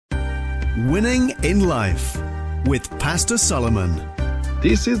Winning in Life with Pastor Solomon.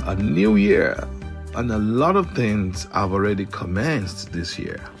 This is a new year, and a lot of things have already commenced this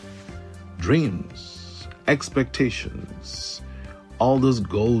year. Dreams, expectations, all those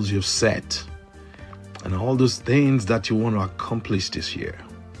goals you've set, and all those things that you want to accomplish this year.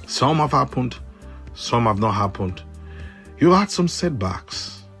 Some have happened, some have not happened. You had some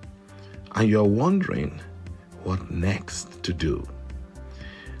setbacks, and you're wondering what next to do.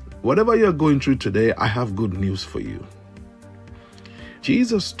 Whatever you're going through today, I have good news for you.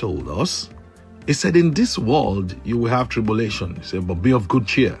 Jesus told us, He said, in this world you will have tribulation. He said, but be of good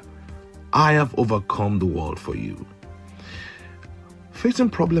cheer. I have overcome the world for you. Facing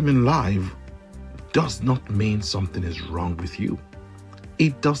problem in life does not mean something is wrong with you.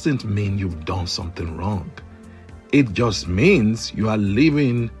 It doesn't mean you've done something wrong. It just means you are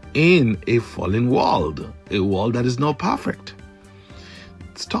living in a fallen world, a world that is not perfect.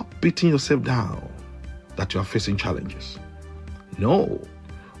 Stop beating yourself down that you are facing challenges. No,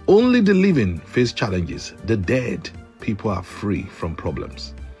 only the living face challenges. The dead people are free from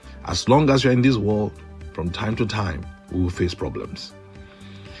problems. As long as you're in this world, from time to time, we will face problems.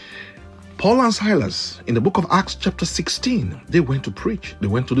 Paul and Silas, in the book of Acts chapter 16, they went to preach. They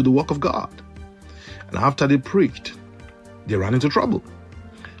went to do the work of God. And after they preached, they ran into trouble.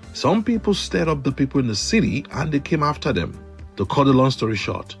 Some people stirred up the people in the city and they came after them. To cut the long story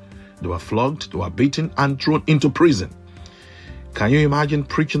short, they were flogged, they were beaten and thrown into prison. Can you imagine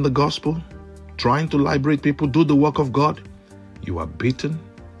preaching the gospel, trying to liberate people, do the work of God? You are beaten,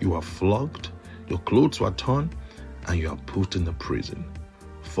 you are flogged, your clothes were torn, and you are put in the prison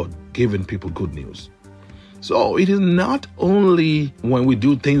for giving people good news. So it is not only when we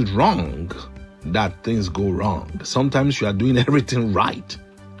do things wrong that things go wrong. Sometimes you are doing everything right.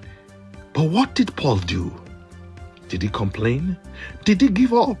 But what did Paul do? Did he complain? Did he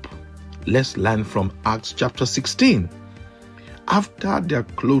give up? Let's learn from Acts chapter 16. After their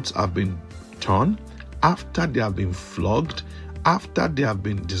clothes have been torn, after they have been flogged, after they have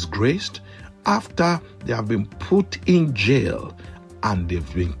been disgraced, after they have been put in jail, and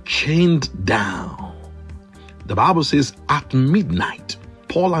they've been chained down. The Bible says at midnight,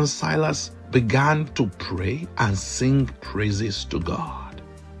 Paul and Silas began to pray and sing praises to God.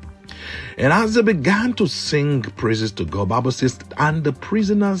 And as they began to sing praises to God, the Bible says, and the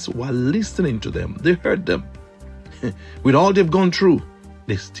prisoners were listening to them. They heard them. With all they've gone through,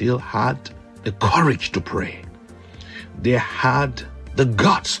 they still had the courage to pray. They had the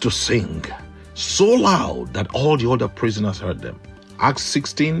guts to sing so loud that all the other prisoners heard them. Acts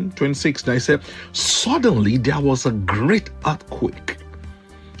 16:26, they said, suddenly there was a great earthquake,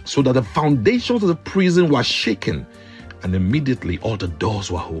 so that the foundations of the prison were shaken, and immediately all the doors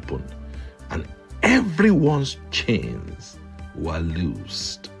were opened, and everyone's chains were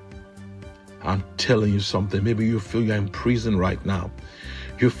loosed. I'm telling you something. Maybe you feel you're in prison right now.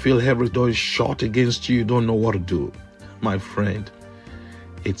 You feel every door is shut against you. You don't know what to do. My friend,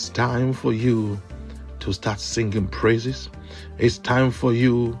 it's time for you to start singing praises. It's time for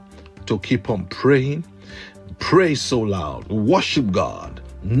you to keep on praying. Pray so loud. Worship God.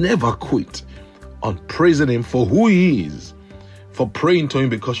 Never quit on praising Him for who He is. For praying to Him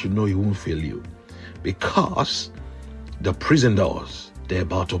because you know He won't fail you. Because the prison doors, they're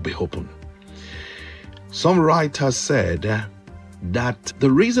about to be open. Some writers said that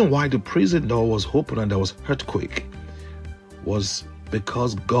the reason why the prison door was open and there was earthquake was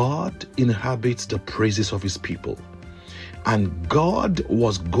because God inhabits the praises of His people. And God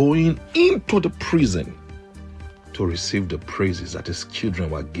was going into the prison to receive the praises that His children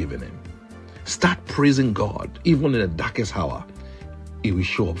were giving Him. Start praising God. Even in the darkest hour, He will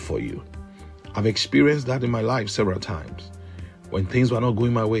show up for you. I've experienced that in my life several times. When things were not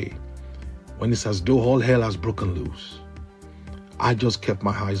going my way, when it's as though all hell has broken loose, I just kept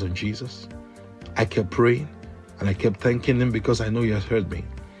my eyes on Jesus. I kept praying and I kept thanking Him because I know He has heard me.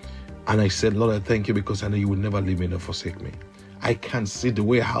 And I said, Lord, I thank You because I know You will never leave me nor forsake me. I can't see the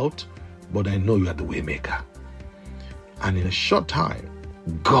way out, but I know You are the way maker. And in a short time,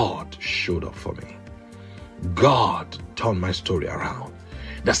 God showed up for me. God turned my story around.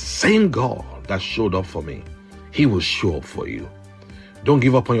 The same God that showed up for me, He will show up for you. Don't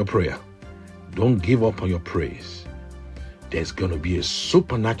give up on your prayer. Don't give up on your praise. There's going to be a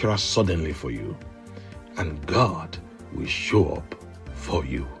supernatural suddenly for you. And God will show up for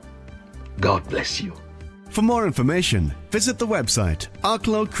you. God bless you. For more information, visit the website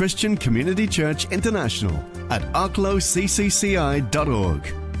Arklow Christian Community Church International at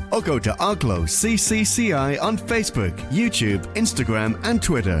arklowccci.org, or go to Arklow CCCI on Facebook, YouTube, Instagram and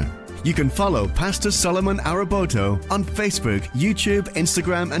Twitter. You can follow Pastor Solomon Araboto on Facebook, YouTube,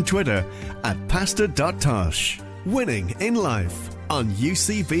 Instagram and Twitter at pastor.tosh. Winning in Life on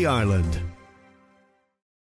UCB Ireland.